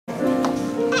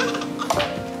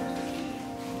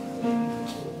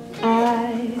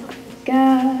I've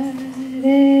got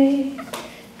a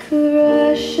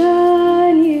crush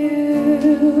on you,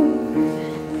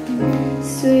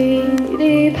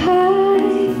 sweetie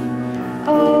pie,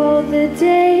 all the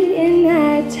day and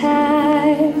night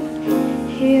time.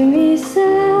 Hear me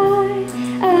sigh,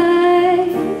 I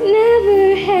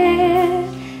never had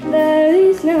the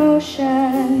least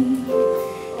notion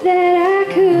that I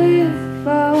could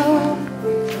fall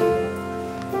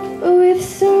with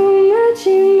so much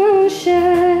emotion.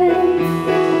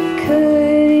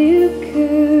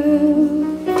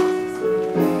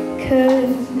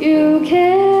 Could you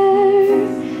care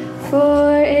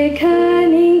for a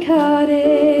cunning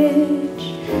cottage?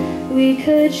 We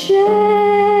could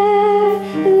share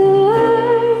the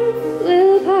world,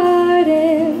 little part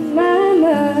in my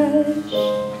mush.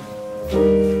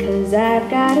 'Cause I've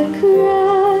got a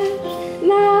crush,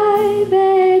 my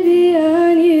baby,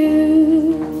 on you.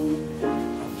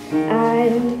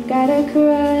 I've got a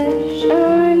crush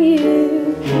on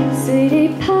you,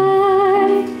 sweetie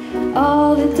pie,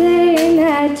 all the day and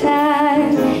night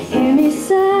time. Hear me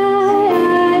sigh,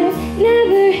 I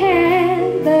never had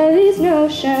the least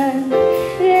notion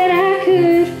that I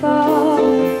could fall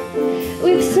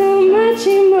with so much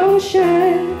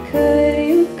emotion.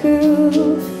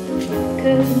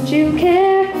 Could you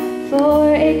care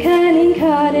for a cunning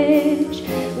cottage?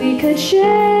 We could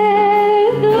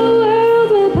share the world,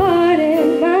 will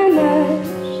pardon my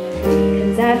mush.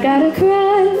 'Cause I've got a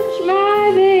crush,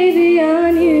 my baby,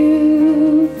 on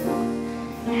you.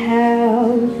 How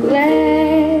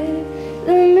glad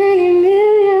the many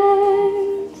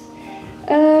millions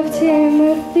of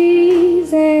Timothys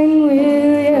and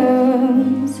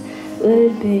Williams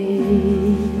would be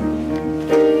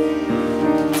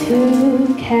to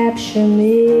capture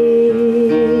me.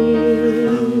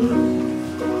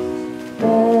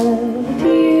 But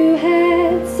you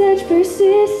had such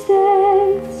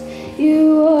persistence, you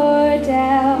wore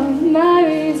down my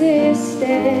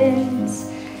resistance.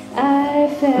 I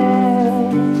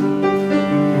fell,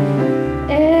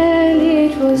 and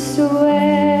it was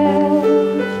swell.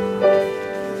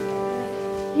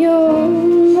 You're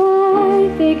my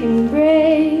big and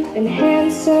brave and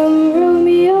handsome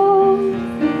Romeo.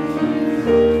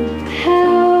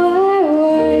 How I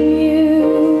won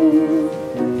you,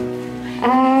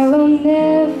 I will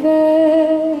never,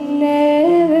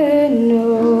 never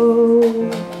know.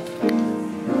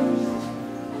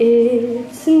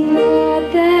 It's not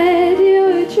that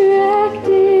you're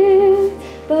attractive,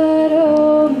 but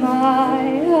oh, my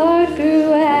heart grew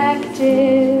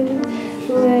active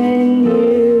when you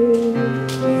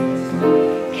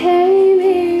came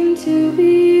into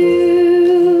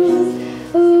view.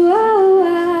 Oh,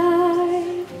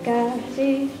 I've got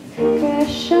a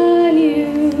crush on you,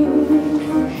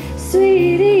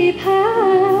 sweetie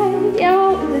pie,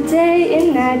 all the day and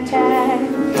night time.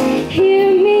 Hear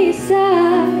me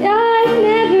sigh, I've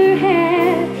never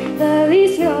had the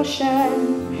least notion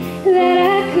that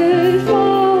I could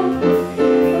fall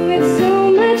with so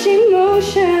much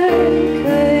emotion.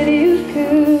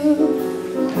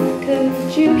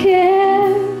 Could you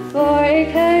care for a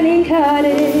cunning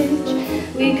cottage?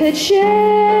 We could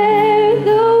share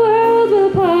the world,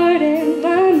 will pardon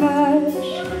my mush.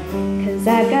 'Cause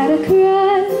I've got a crush